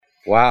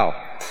Wow.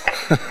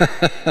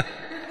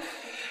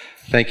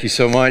 Thank you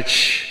so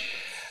much.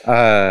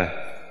 I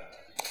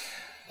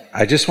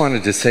just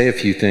wanted to say a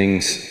few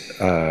things.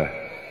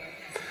 I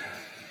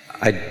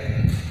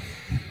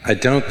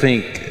don't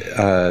think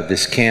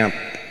this camp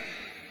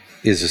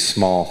is a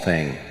small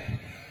thing.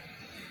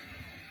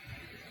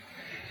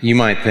 You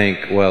might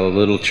think, well, a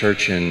little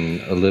church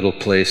in a little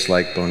place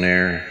like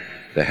Bonaire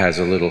that has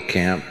a little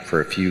camp for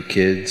a few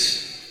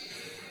kids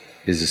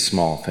is a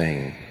small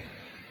thing.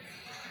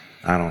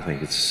 I don't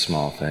think it's a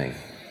small thing.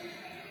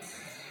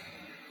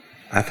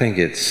 I think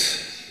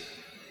it's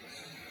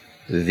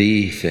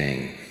the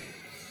thing.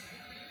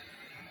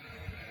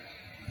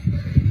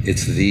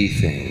 It's the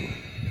thing.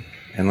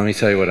 And let me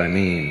tell you what I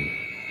mean.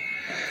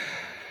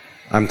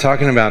 I'm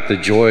talking about the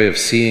joy of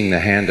seeing the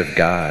hand of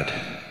God.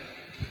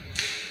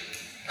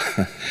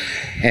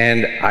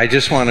 And I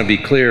just want to be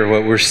clear,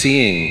 what we're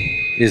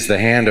seeing is the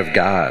hand of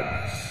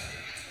God.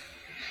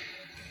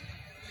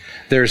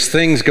 There's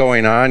things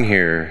going on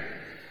here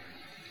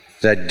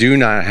that do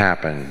not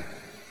happen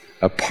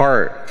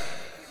apart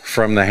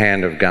from the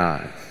hand of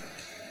God.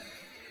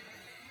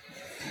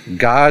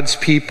 God's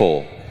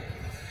people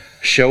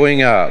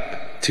showing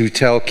up to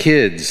tell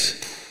kids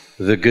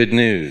the good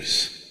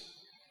news.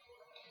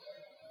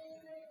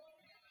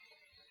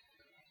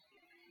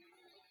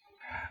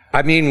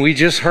 I mean, we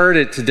just heard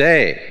it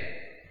today.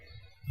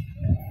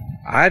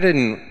 I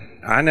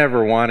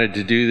never wanted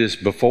to do this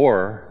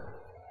before,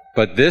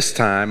 but this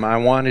time I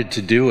wanted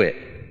to do it.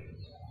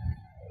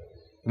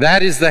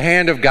 That is the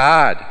hand of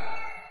God.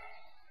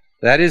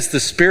 That is the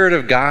Spirit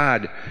of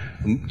God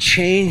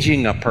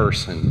changing a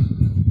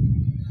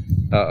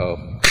person.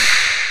 Uh-oh.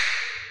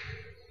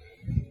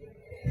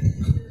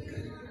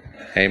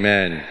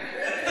 Amen.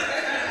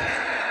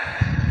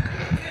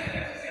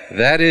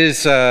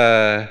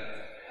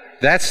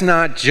 That's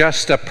not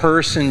just a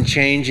person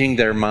changing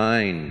their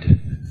mind.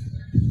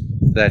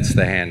 That's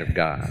the hand of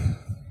God.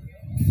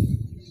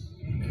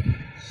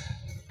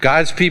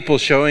 God's people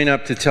showing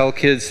up to tell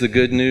kids the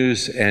good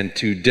news and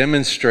to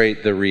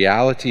demonstrate the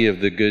reality of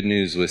the good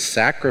news with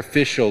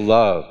sacrificial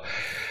love.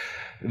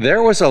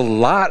 There was a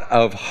lot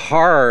of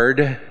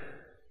hard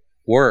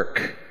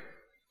work.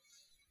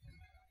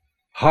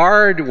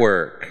 Hard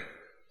work.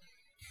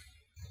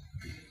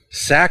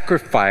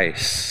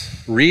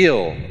 Sacrifice.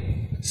 Real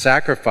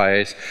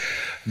sacrifice.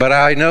 But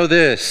I know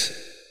this.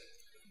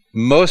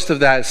 Most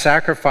of that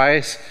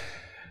sacrifice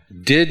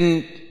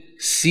didn't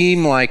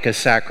seem like a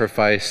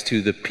sacrifice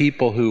to the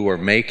people who were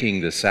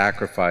making the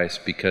sacrifice,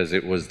 because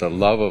it was the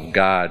love of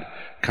God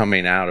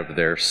coming out of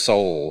their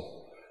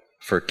soul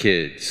for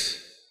kids.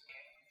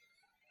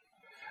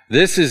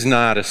 This is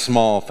not a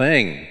small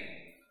thing.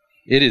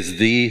 It is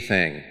the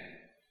thing.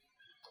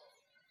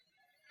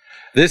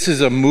 This is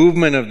a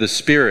movement of the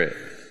Spirit.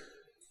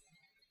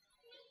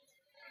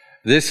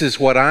 This is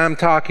what I'm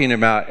talking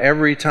about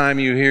every time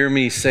you hear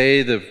me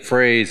say the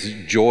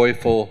phrase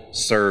joyful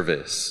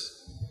service.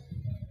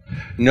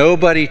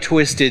 Nobody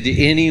twisted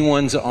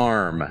anyone's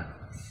arm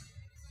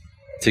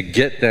to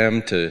get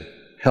them to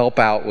help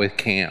out with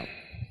camp.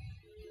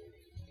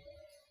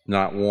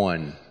 Not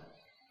one.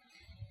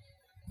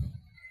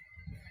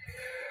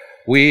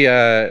 We,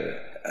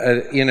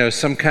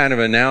 some kind of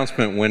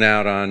announcement went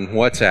out on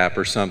WhatsApp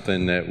or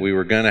something that we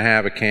were going to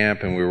have a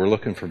camp and we were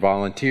looking for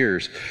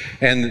volunteers.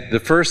 And the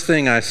first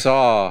thing I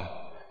saw,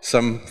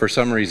 for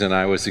some reason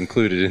I was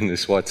included in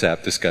this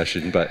WhatsApp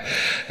discussion, but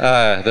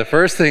the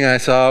first thing I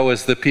saw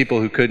was the people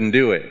who couldn't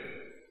do it.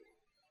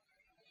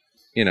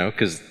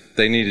 Because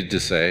they needed to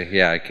say,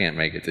 yeah, I can't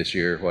make it this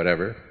year,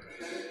 whatever.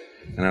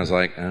 And I was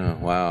like, oh,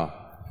 wow.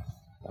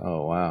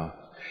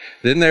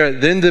 Then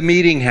the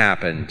meeting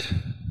happened.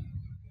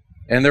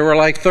 And there were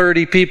like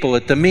 30 people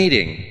at the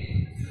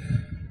meeting.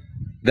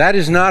 That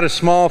is not a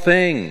small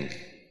thing.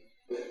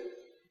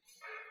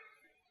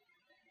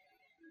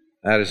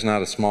 That is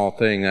not a small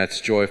thing.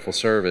 That's joyful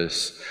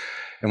service.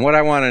 And what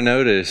I want to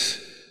notice,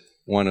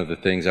 one of the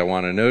things I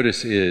want to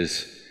notice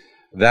is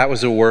that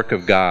was a work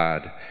of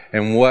God.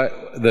 And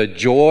what the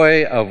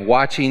joy of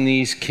watching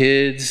these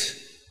kids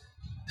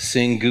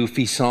sing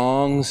goofy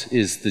songs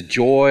is the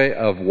joy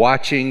of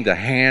watching the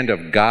hand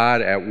of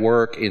God at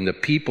work in the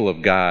people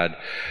of God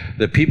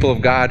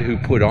who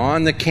put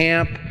on the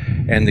camp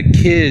and the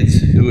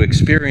kids who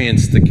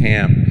experienced the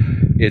camp.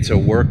 It's a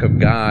work of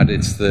God.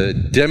 It's the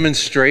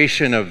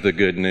demonstration of the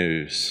good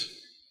news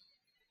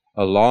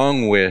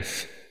along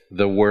with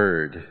the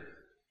Word.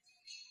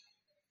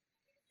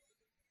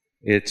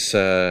 We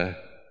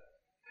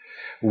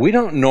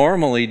don't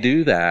normally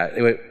do that.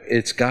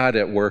 It's God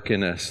at work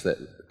in us that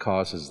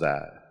causes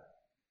that.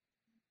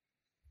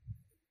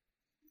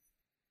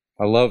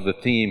 I love the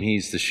theme,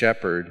 He's the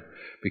Shepherd,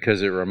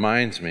 because it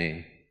reminds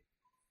me,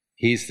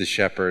 He's the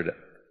shepherd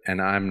and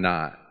I'm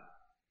not.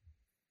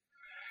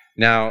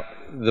 Now,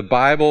 the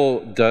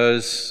Bible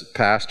does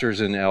pastors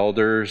and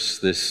elders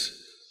this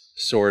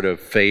sort of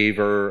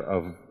favor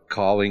of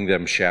calling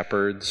them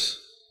shepherds,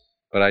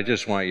 but I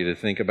just want you to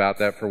think about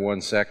that for 1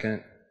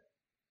 second.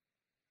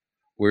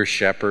 We're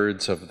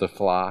shepherds of the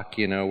flock,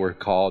 we're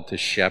called to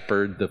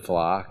shepherd the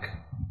flock.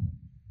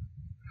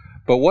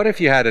 But what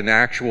if you had an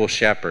actual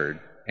shepherd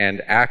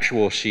and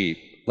actual sheep?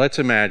 Let's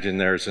imagine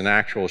there's an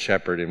actual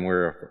shepherd and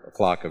we're a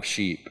flock of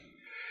sheep.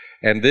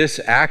 And this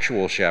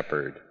actual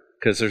shepherd,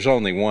 because there's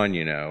only one,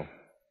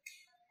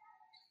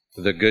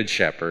 the good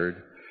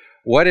shepherd,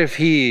 what if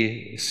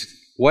he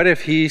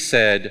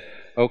said,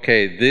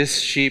 okay,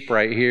 this sheep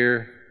right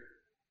here,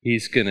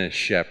 he's going to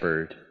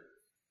shepherd?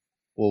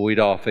 Well, we'd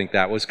all think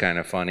that was kind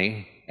of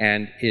funny,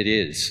 and it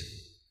is.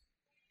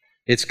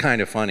 It's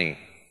kind of funny.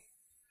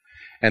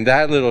 And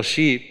that little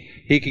sheep,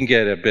 he can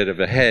get a bit of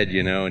a head,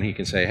 and he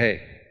can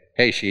say,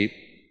 hey sheep,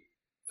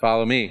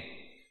 follow me.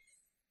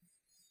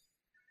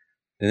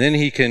 And then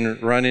he can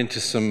run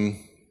into some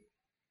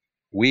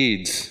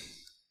weeds,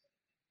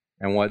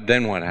 and what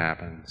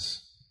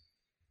happens?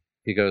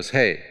 He goes,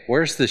 hey,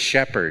 where's the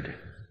shepherd?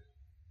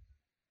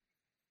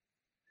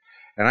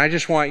 And I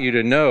just want you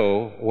to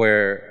know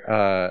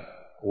where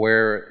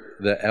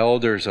the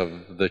elders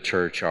of the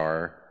church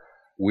are.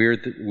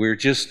 We're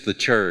just the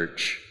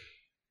church,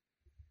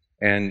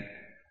 and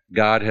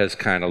God has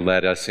kind of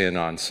let us in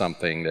on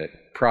something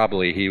that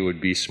probably he would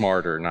be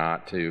smarter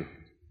not to.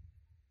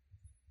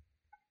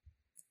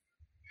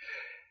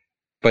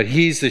 But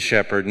he's the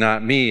shepherd,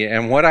 not me.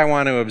 And what I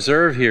want to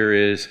observe here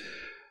is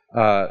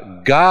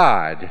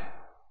God,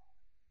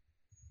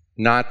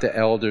 not the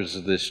elders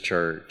of this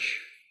church.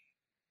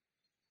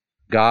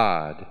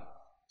 God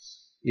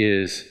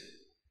is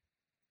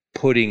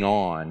putting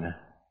on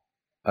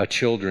a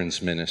children's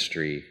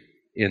ministry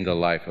in the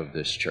life of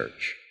this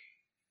church.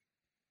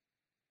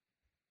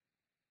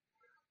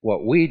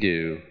 What we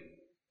do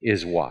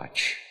is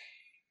watch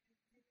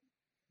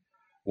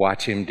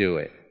him do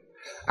it.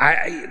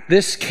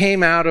 This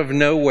came out of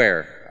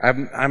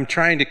nowhere. I'm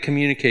trying to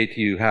communicate to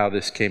you how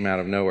this came out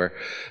of nowhere.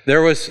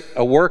 There was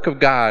a work of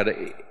God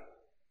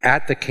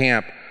at the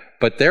camp,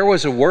 but there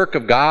was a work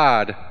of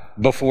God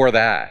before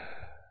that.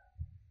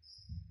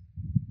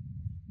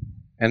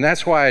 And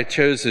that's why I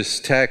chose this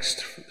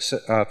text,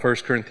 1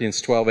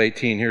 Corinthians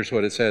 12:18. Here's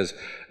what it says.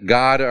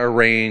 God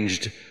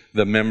arranged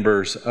the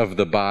members of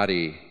the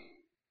body,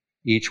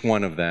 each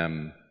one of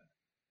them,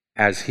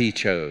 as he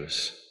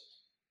chose.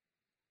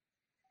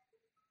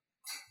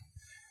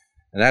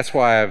 And that's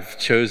why I've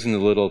chosen the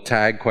little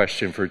tag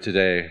question for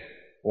today.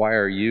 Why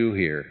are you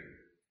here?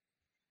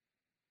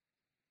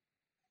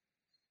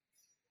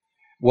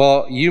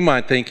 Well, you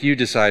might think you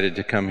decided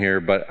to come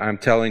here, but I'm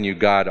telling you,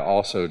 God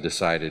also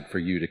decided for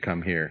you to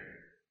come here,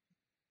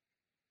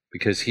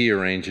 because he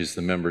arranges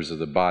the members of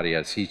the body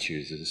as he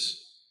chooses.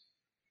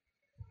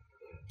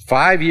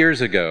 5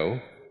 years ago,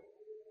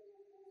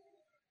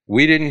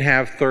 we didn't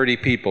have 30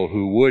 people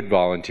who would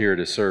volunteer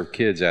to serve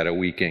kids at a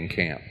weekend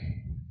camp.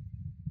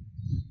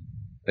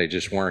 They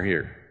just weren't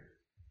here.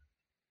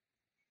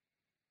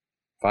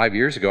 5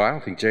 years ago, I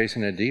don't think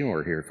Jason and Dean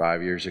were here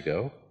 5 years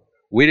ago.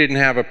 We didn't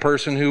have a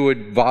person who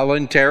would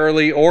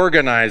voluntarily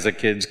organize a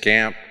kids'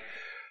 camp.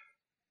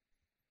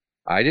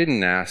 I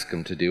didn't ask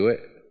them to do it.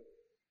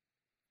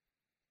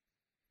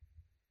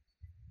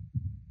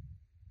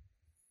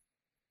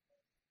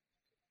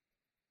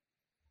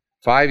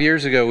 Five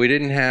years ago, we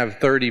didn't have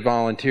 30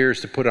 volunteers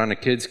to put on a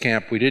kids'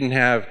 camp. We didn't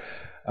have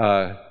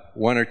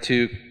one or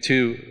two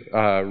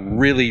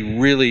really,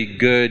 really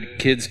good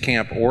kids'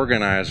 camp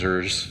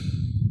organizers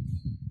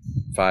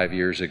 5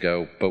 years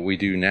ago, but we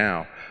do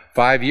now.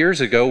 5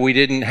 years ago, we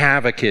didn't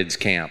have a kids'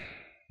 camp.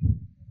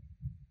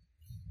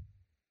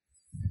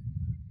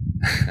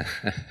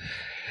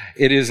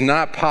 It is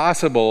not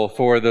possible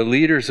for the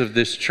leaders of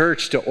this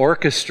church to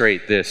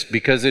orchestrate this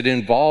because it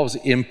involves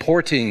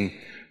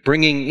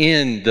bringing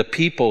in the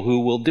people who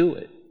will do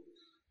it.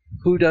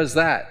 Who does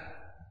that?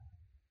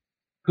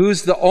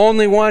 Who's the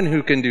only one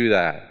who can do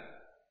that?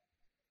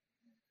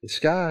 It's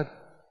God.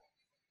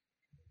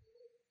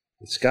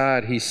 It's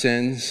God. He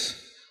sends.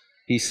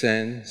 He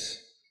sends.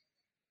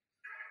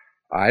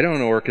 I don't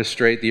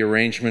orchestrate the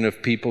arrangement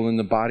of people in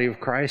the body of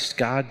Christ.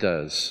 God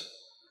does.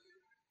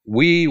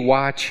 We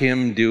watch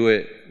him do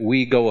it.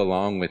 We go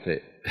along with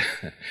it.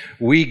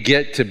 We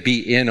get to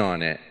be in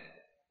on it.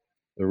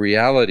 The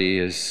reality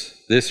is,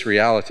 this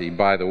reality,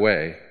 by the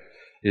way,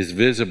 is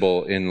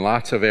visible in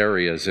lots of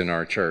areas in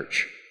our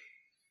church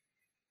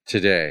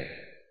today.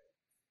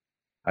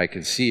 I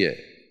can see it.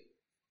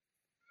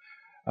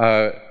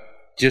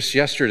 Just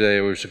yesterday,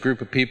 there was a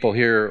group of people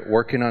here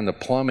working on the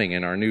plumbing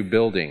in our new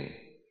building.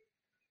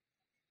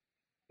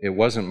 It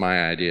wasn't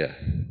my idea.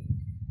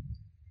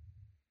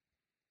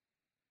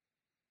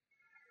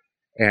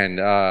 And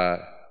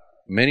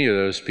many of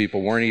those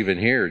people weren't even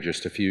here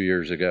just a few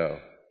years ago.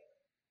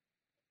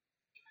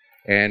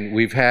 And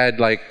we've had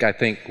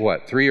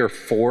 3 or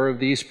 4 of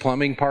these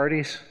plumbing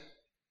parties?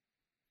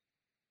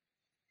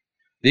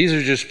 These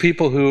are just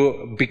people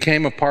who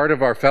became a part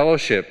of our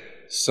fellowship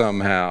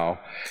somehow.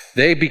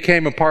 They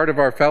became a part of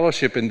our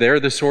fellowship, and they're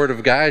the sort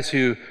of guys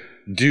who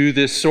do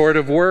this sort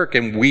of work,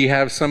 and we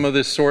have some of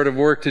this sort of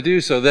work to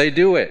do, so they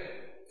do it.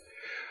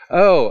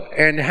 Oh,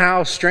 and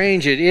how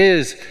strange it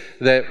is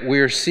that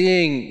we're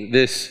seeing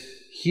this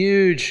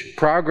huge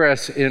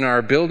progress in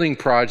our building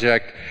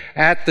project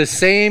at the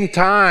same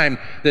time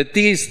that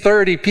these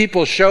 30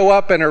 people show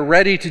up and are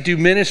ready to do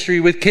ministry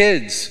with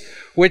kids,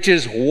 which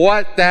is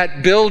what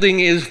that building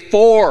is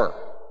for.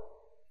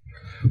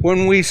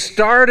 When we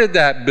started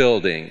that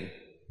building,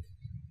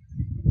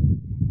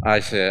 I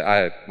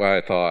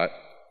thought,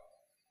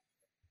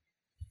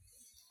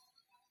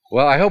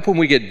 well, I hope when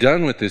we get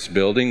done with this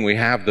building, we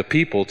have the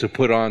people to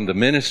put on the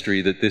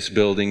ministry that this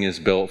building is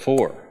built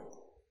for.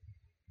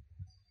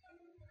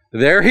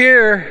 They're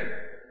here.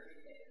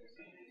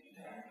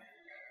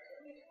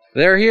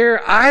 They're here.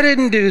 I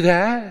didn't do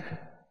that.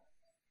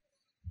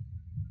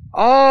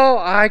 All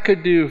I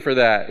could do for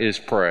that is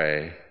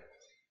pray.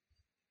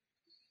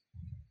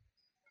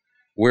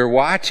 We're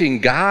watching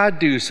God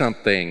do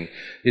something.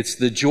 It's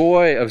the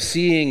joy of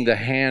seeing the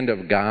hand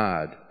of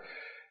God.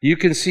 You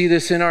can see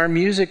this in our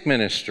music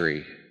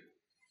ministry.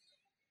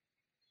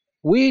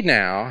 We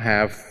now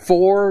have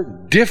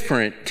 4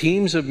 different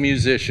teams of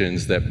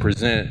musicians that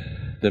present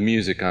the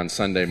music on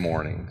Sunday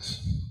mornings.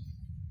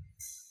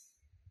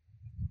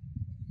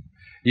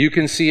 You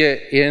can see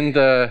it in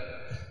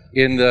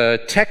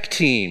the tech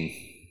team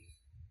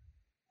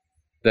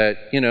that,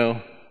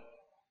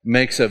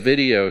 makes a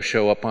video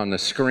show up on the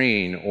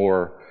screen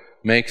or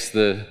makes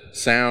the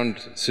sound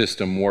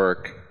system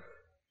work.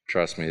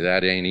 Trust me,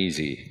 that ain't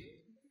easy.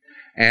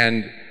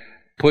 And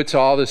puts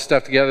all this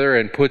stuff together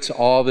and puts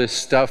all this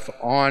stuff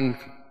on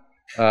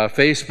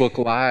Facebook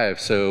Live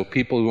so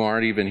people who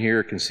aren't even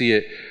here can see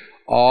it,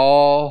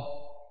 all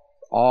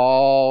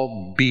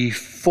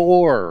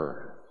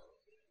before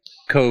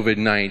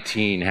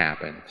COVID-19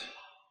 happened,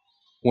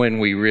 when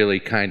we really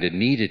kind of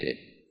needed it.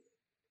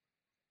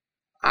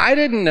 I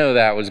didn't know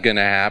that was going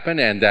to happen,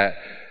 and that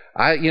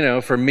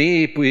for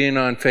me, being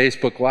on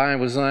Facebook Live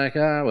was like,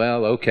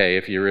 well, okay,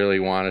 if you really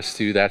want us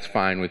to, that's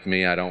fine with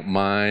me. I don't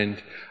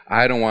mind.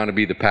 I don't want to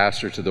be the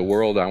pastor to the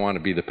world. I want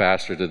to be the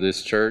pastor to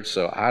this church,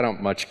 so I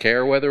don't much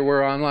care whether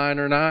we're online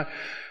or not.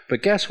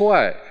 But guess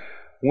what?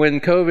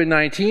 When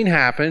COVID-19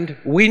 happened,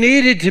 we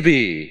needed to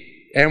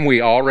be, and we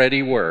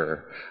already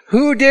were.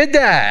 Who did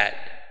that?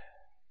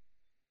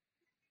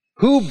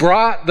 Who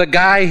brought the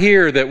guy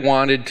here that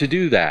wanted to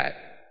do that?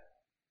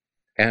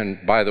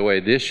 And by the way,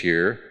 this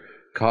year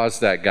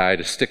caused that guy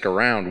to stick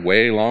around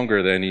way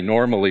longer than he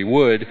normally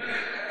would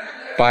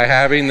by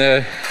having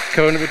the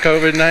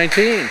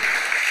COVID-19.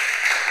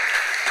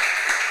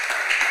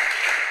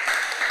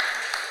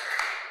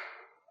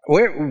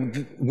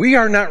 We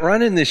are not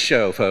running this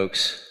show,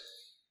 folks.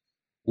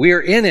 We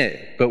are in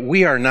it, but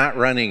we are not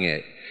running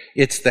it.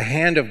 It's the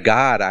hand of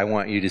God I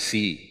want you to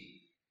see.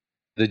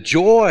 The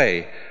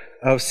joy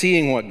of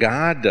seeing what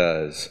God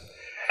does.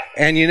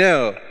 And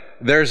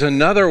there's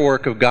another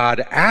work of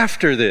God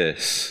after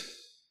this.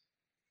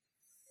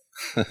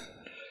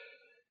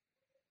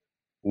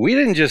 We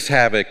didn't just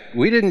have a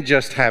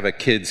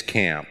kids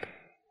camp.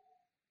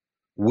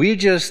 We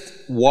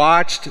just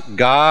watched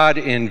God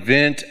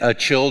invent a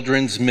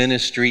children's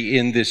ministry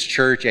in this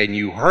church, and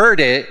you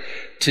heard it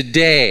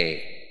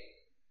today.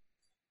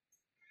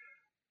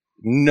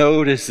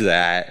 Notice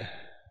that.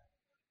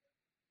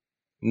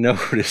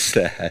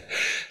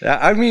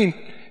 I mean,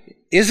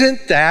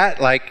 isn't that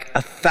like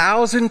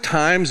 1,000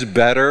 times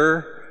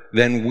better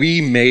than we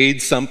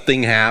made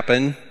something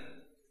happen?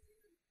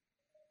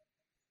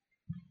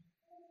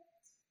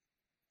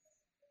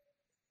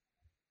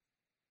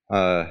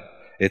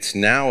 It's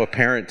now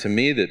apparent to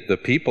me that the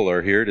people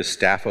are here to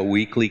staff a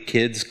weekly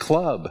kids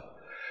club.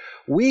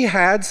 We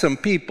had some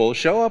people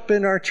show up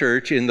in our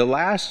church in the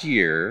last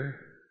year.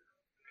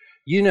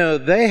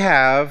 They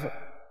have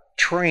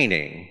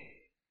training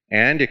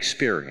and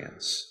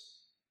experience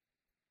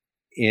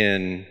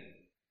in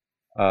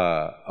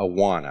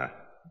Awana.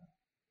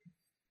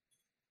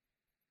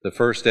 The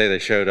first day they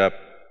showed up,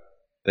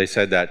 they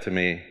said that to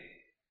me.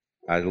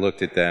 I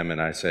looked at them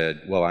and I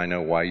said, well, I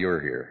know why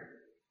you're here.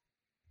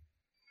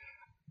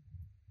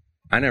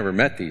 I never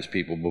met these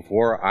people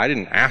before. I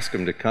didn't ask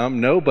them to come.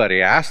 Nobody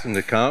asked them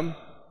to come.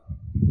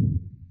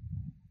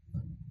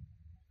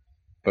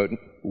 But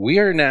we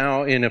are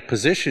now in a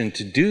position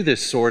to do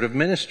this sort of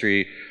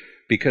ministry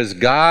because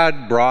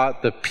God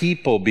brought the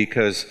people,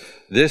 because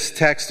this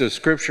text of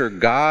Scripture,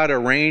 God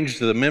arranged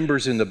the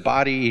members in the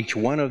body, each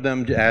one of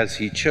them as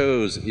He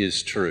chose,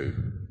 is true.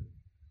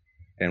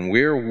 And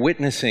we're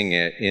witnessing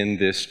it in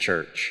this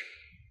church.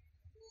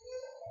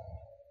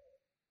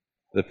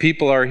 The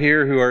people are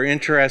here who are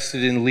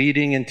interested in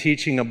leading and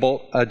teaching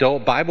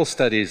adult Bible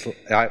studies.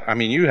 I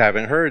mean, you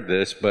haven't heard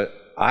this, but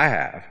I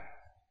have.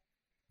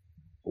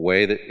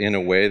 In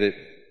a way that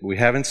we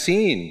haven't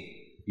seen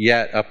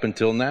yet up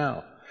until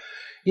now.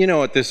 You know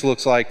what this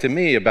looks like to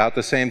me. About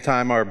the same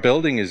time our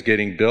building is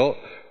getting built,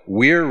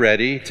 we're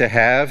ready to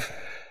have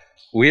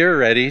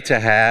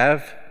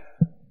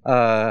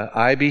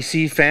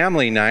IBC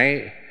family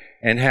night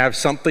and have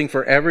something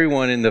for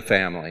everyone in the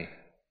family.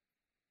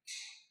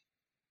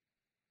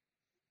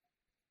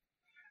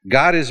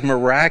 God is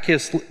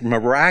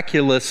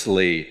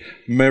miraculously,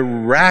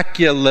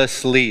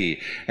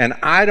 and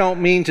I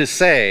don't mean to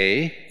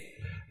say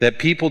that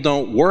people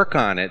don't work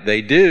on it.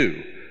 They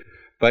do.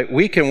 But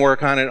we can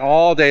work on it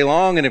all day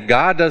long, and if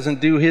God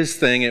doesn't do his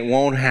thing, it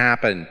won't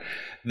happen.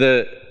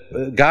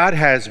 God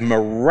has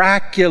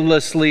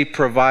miraculously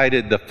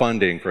provided the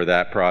funding for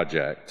that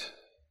project.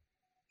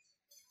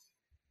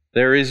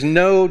 There is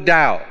no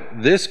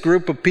doubt this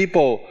group of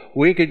people,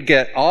 we could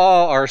get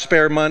all our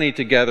spare money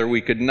together,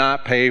 we could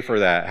not pay for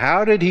that.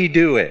 How did he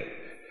do it?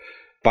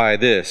 By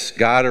this,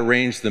 God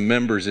arranged the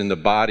members in the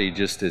body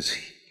just as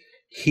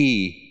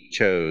he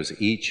chose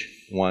each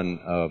one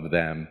of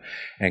them.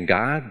 And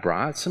God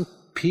brought some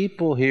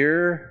people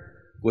here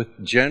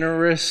with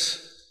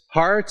generous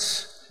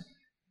hearts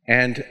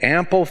and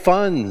ample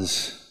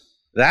funds.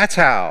 That's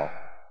how.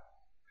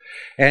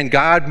 And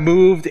God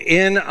moved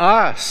in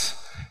us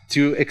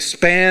to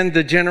expand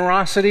the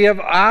generosity of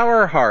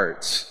our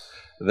hearts.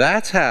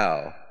 That's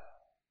how.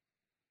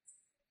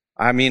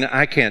 I mean,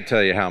 I can't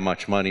tell you how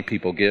much money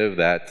people give.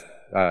 That,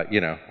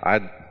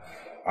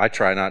 I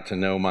try not to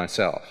know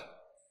myself.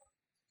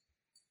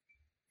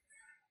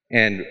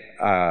 And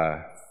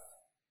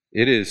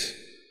it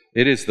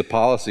is the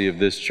policy of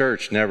this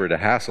church never to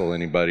hassle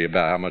anybody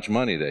about how much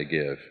money they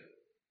give,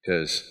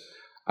 because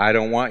I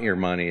don't want your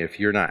money if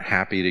you're not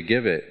happy to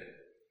give it.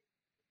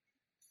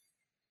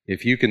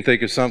 If you can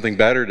think of something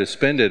better to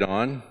spend it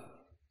on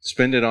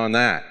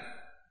that.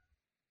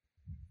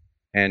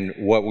 And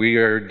what we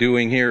are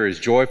doing here is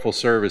joyful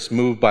service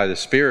moved by the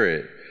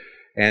Spirit.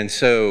 And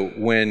so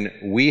when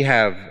we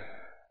have...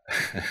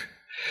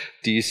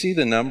 Do you see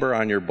the number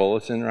on your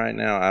bulletin right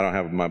now? I don't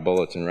have my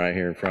bulletin right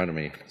here in front of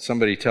me.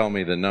 Somebody tell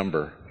me the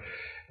number.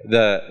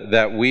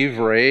 That we've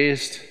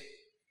raised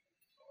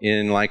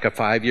in like a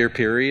 5-year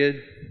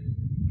period.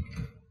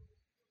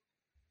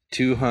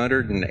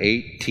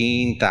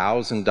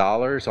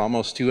 $218,000,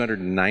 almost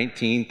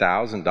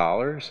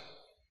 $219,000.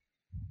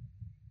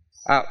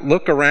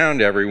 Look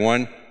around,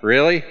 everyone.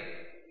 Really?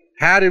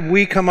 How did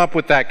we come up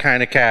with that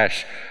kind of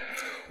cash?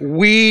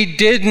 We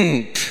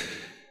didn't.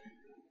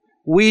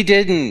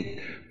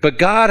 But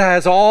God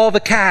has all the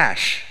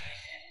cash.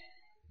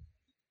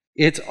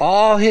 It's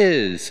all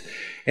his.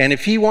 And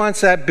if he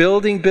wants that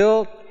building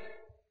built,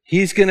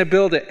 he's going to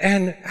build it.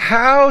 And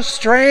how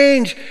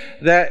strange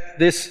that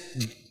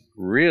this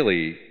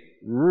really,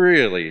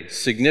 really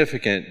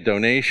significant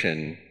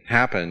donation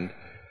happened,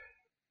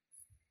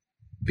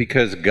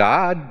 because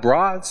God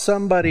brought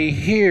somebody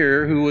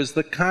here who was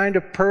the kind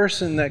of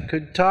person that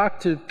could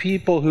talk to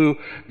people who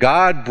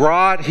God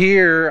brought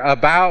here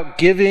about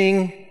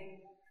giving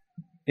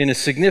in a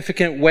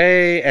significant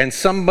way, and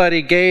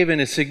somebody gave in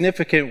a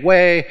significant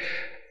way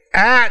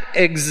at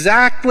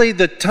exactly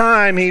the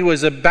time he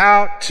was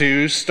about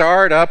to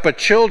start up a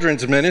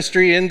children's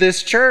ministry in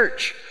this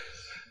church.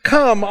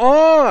 Come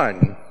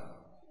on!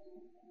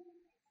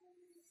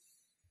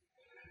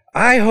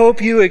 I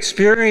hope you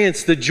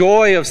experience the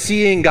joy of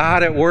seeing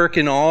God at work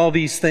in all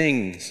these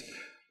things.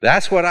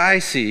 That's what I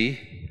see.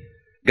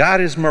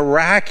 God is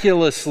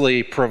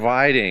miraculously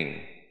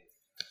providing.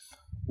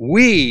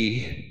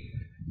 We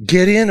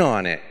get in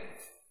on it.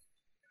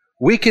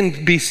 We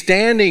can be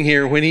standing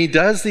here when he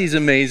does these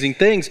amazing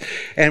things,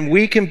 and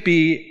we can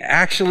be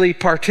actually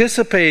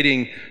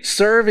participating,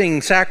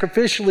 serving,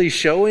 sacrificially,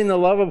 showing the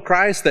love of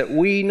Christ that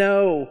we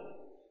know.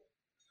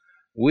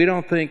 We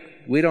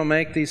don't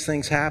make these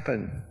things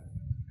happen.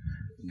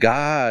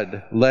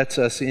 God lets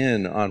us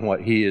in on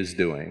what he is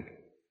doing.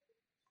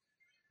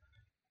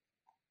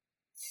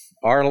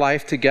 Our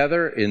life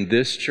together in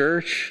this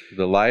church,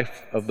 the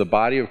life of the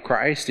body of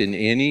Christ in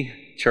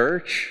any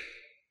church,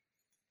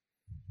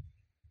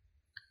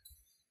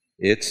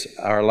 it's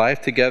our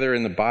life together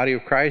in the body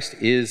of Christ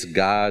is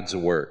God's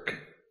work.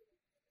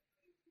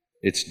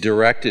 It's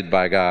directed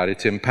by God.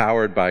 It's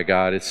empowered by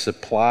God. It's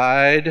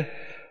supplied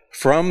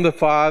from the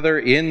Father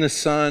in the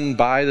Son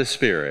by the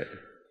Spirit.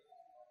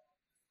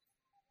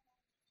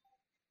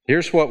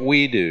 Here's what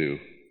we do.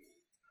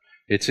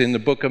 It's in the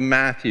book of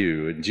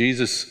Matthew. And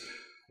Jesus,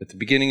 at the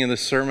beginning of the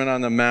Sermon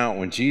on the Mount,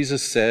 when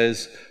Jesus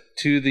says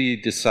to the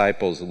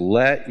disciples,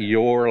 "Let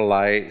your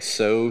light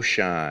so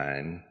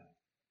shine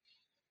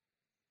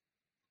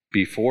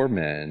before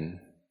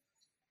men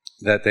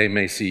that they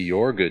may see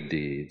your good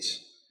deeds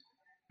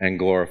and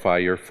glorify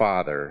your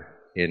Father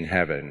in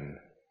heaven."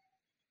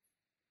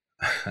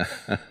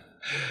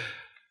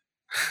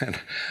 And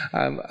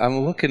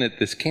I'm looking at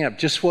this camp,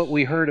 just what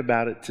we heard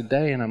about it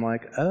today, and I'm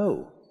like,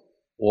 oh,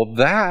 well,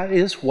 that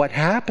is what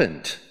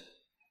happened.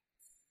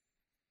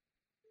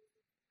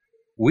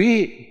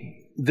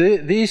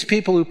 These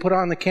people who put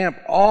on the camp,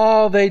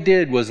 all they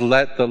did was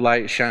let the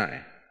light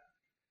shine.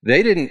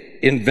 They didn't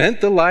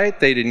invent the light.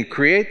 They didn't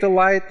create the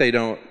light. They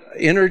don't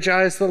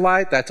energize the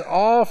light. That's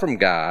all from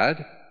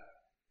God.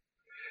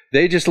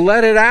 They just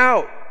let it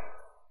out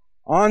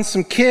on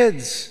some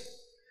kids.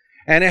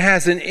 And it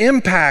has an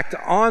impact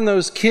on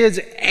those kids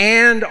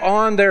and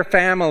on their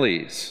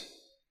families.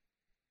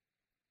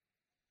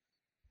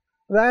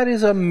 That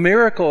is a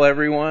miracle,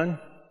 everyone.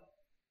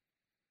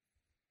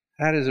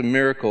 That is a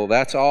miracle.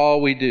 That's all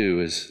we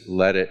do is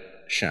let it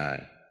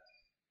shine.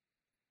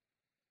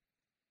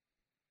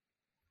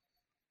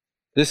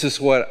 This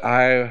is what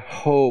I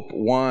hope,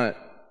 want,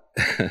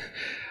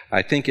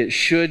 I think it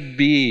should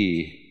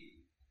be.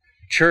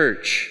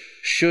 Church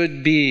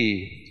should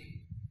be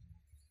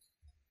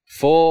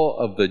full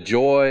of the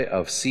joy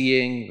of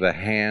seeing the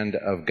hand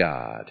of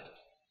God.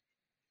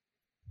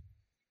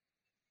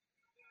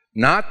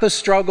 Not the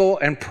struggle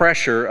and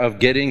pressure of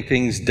getting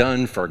things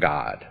done for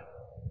God.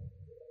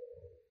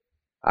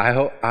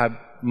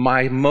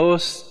 My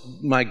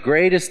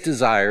greatest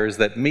desire is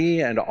that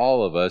me and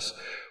all of us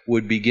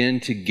would begin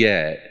to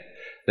get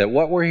that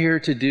what we're here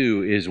to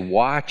do is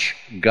watch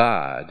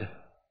God,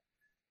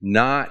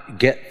 not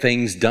get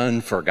things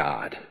done for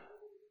God.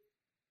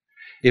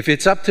 If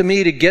it's up to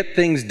me to get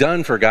things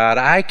done for God,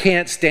 I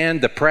can't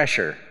stand the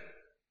pressure.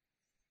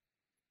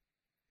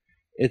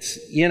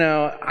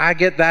 I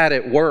get that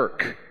at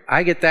work.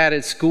 I get that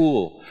at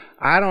school.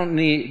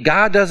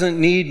 God doesn't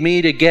need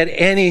me to get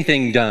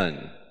anything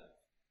done.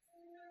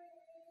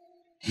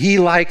 He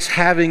likes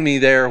having me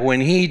there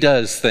when He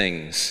does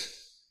things.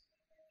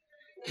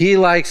 He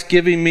likes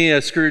giving me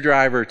a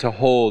screwdriver to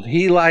hold.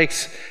 He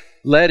likes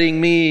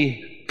letting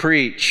me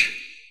preach.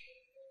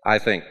 I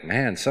think,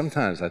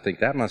 sometimes I think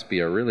that must be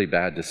a really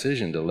bad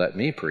decision to let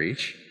me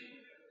preach.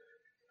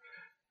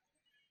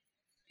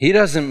 He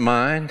doesn't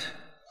mind.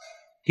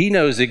 He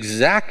knows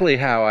exactly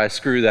how I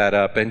screw that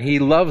up, and He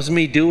loves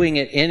me doing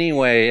it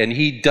anyway, and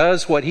He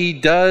does what He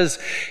does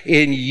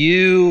in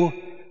you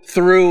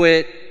through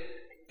it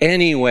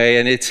anyway,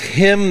 and it's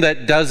Him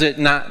that does it,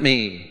 not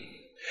me.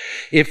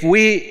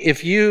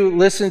 If you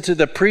listen to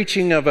the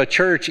preaching of a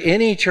church,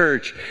 any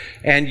church,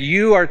 and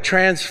you are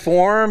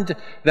transformed,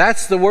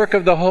 that's the work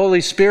of the Holy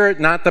Spirit,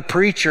 not the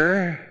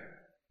preacher.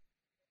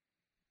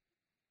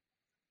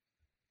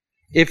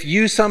 If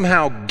you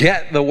somehow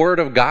get the Word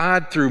of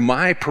God through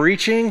my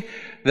preaching,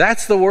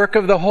 that's the work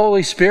of the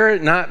Holy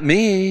Spirit, not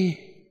me.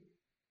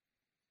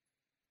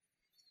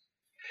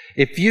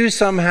 If you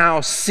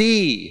somehow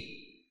see,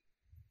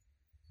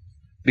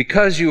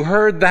 because you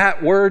heard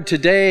that word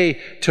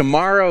today,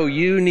 tomorrow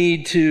you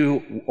need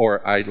to,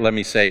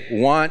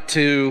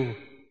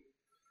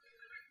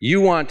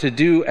 you want to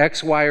do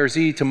X, Y, or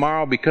Z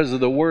tomorrow because of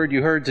the word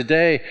you heard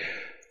today.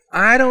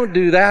 I don't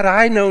do that.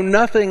 I know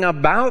nothing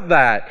about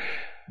that.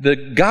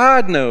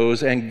 God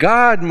knows, and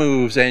God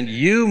moves, and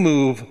you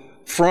move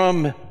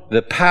from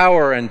the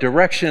power and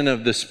direction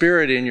of the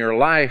Spirit in your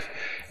life,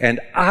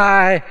 and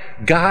I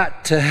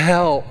got to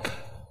help.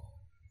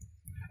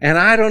 And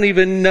I don't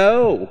even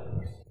know.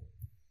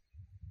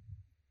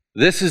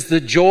 This is the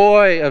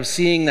joy of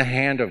seeing the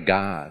hand of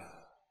God.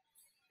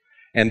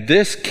 And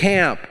this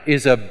camp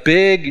is a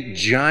big,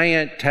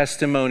 giant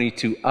testimony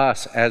to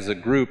us as a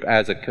group,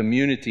 as a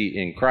community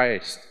in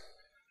Christ.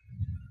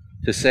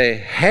 To say,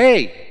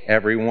 hey,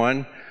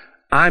 everyone,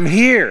 I'm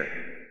here.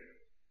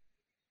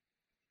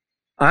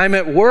 I'm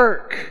at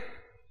work.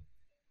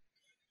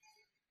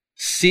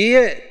 See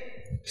it.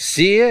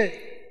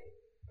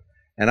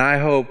 And I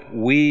hope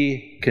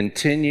we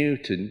continue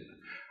to,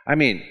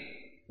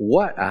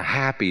 what a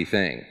happy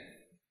thing.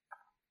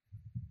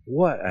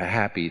 What a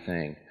happy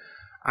thing.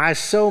 I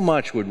so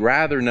much would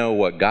rather know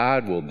what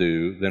God will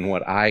do than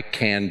what I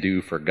can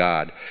do for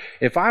God.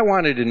 If I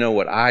wanted to know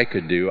what I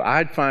could do,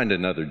 I'd find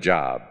another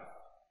job.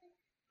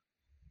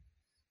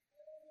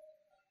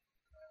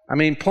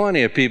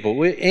 Plenty of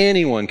people,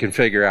 anyone can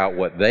figure out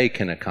what they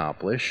can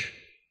accomplish.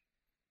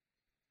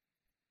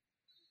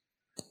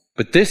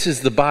 But this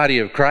is the body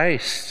of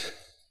Christ.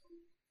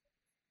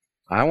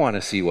 I want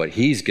to see what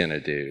He's going to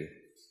do.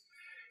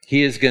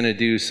 He is going to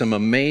do some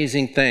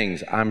amazing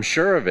things. I'm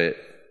sure of it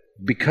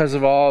because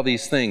of all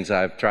these things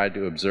I've tried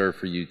to observe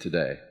for you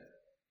today.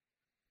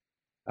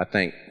 I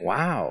think,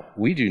 wow,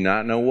 we do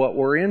not know what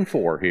we're in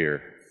for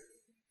here.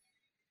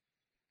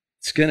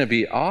 It's going to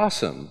be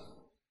awesome.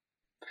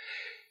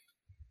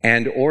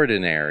 And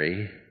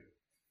ordinary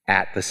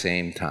at the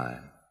same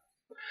time.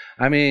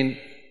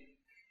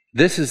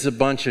 This is a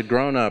bunch of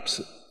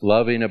grown-ups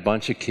loving a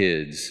bunch of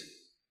kids,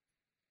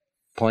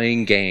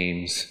 playing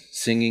games,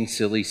 singing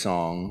silly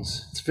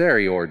songs. It's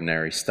very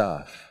ordinary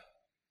stuff.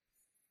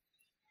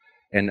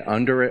 And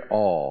under it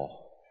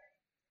all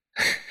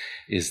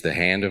is the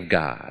hand of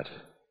God.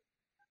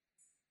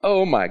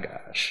 Oh my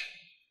gosh.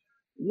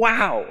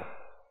 Wow.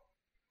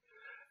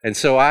 And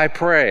so I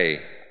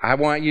pray, I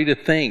want you to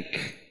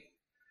think,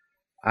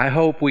 I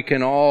hope we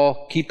can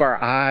all keep our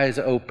eyes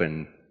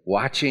open,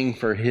 watching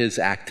for His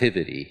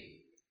activity,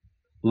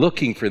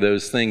 looking for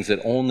those things that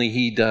only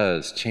He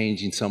does,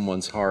 changing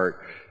someone's heart,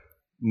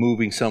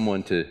 moving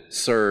someone to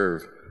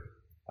serve,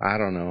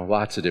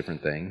 lots of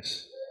different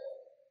things.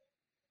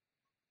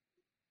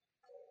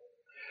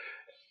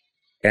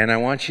 And I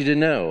want you to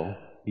know,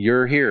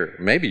 you're here.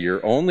 Maybe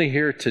you're only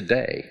here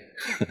today.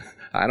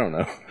 I don't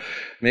know.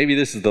 Maybe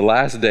this is the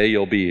last day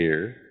you'll be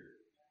here.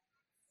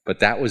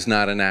 But that was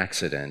not an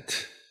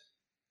accident.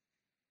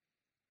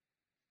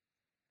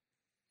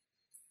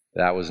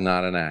 That was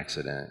not an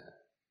accident.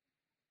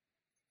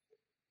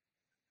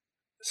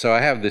 So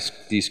I have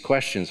these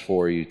questions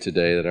for you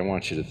today that I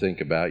want you to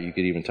think about. You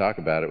could even talk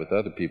about it with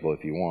other people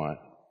if you want.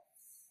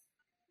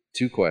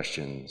 2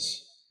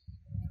 questions.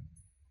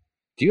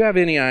 Do you have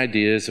any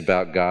ideas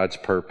about God's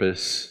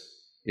purpose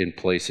in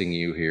placing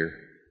you here?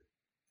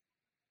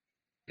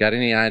 Got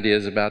any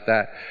ideas about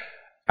that?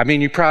 I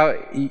mean,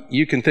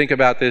 you can think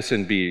about this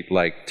and be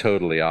like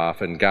totally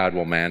off, and God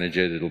will manage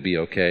it. It'll be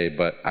okay.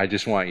 But I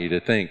just want you to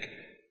think,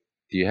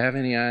 do you have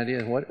any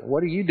idea?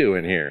 What are you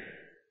doing here?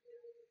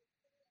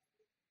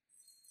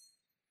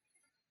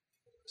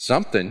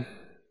 Something.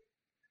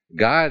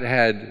 God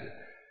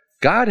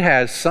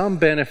has some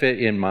benefit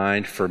in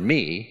mind for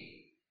me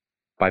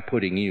by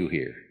putting you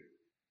here.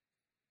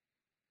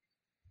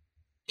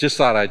 Just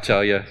thought I'd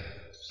tell you.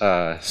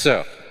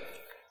 So,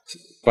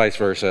 vice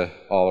versa,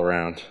 all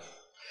around.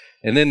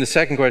 And then the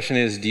second question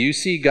is, do you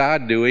see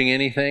God doing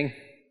anything?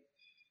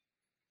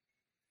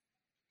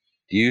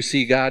 Do you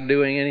see God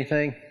doing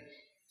anything?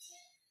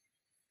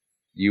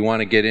 Do you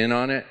want to get in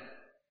on it?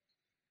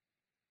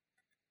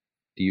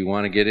 Do you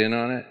want to get in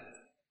on it?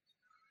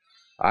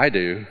 I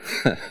do.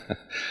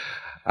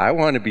 I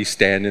want to be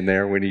standing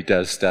there when he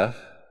does stuff.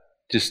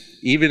 Just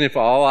even if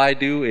all I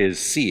do is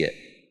see it.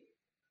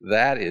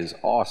 That is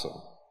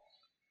awesome.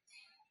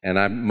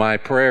 And my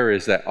prayer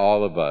is that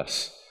all of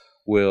us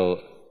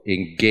will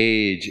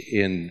engage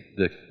in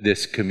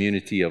this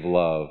community of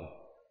love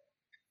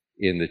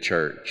in the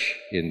church,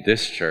 in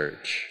this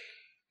church.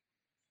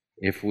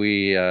 If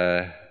we,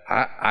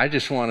 I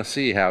just want to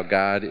see how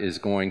God is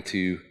going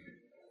to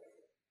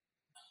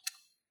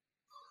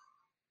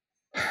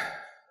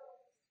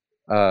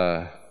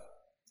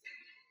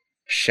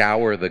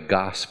shower the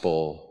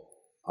gospel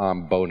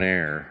on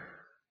Bonaire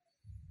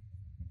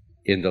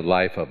in the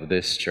life of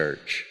this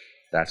church.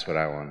 That's what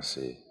I want to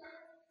see.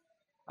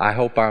 I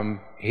hope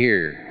I'm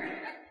here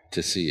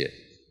to see it.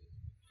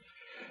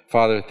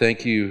 Father,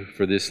 thank you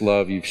for this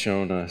love you've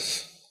shown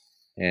us.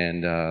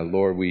 And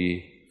Lord,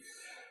 we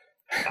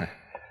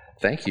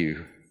thank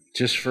you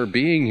just for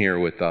being here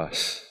with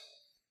us,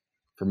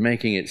 for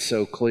making it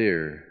so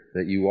clear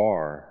that you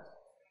are,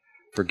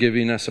 for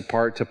giving us a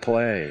part to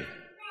play,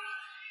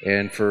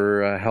 and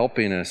for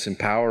helping us,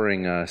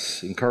 empowering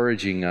us,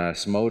 encouraging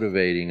us,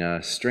 motivating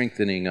us,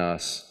 strengthening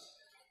us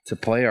to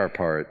play our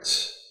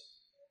parts,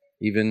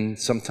 even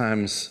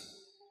sometimes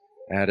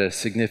at a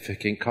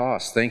significant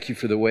cost. Thank you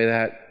for the way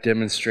that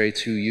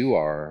demonstrates who you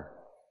are,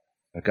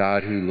 a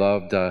God who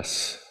loved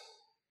us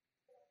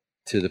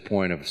to the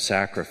point of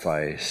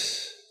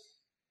sacrifice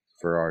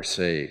for our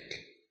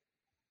sake.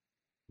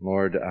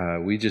 Lord,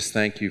 we just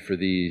thank you for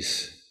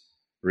these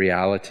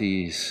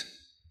realities.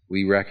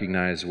 We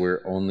recognize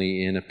we're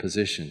only in a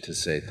position to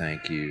say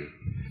thank you.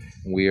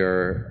 We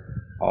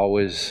are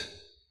always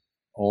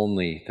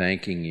only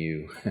thanking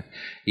you,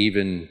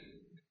 even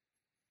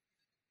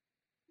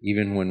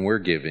when we're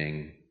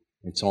giving,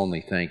 it's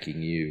only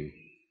thanking you.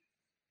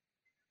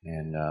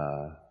 And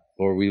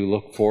Lord, we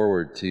look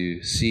forward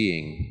to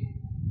seeing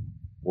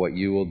what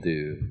you will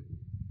do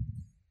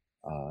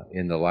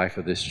in the life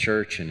of this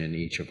church and in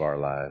each of our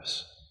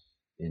lives.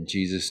 In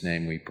Jesus'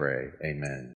 name we pray. Amen.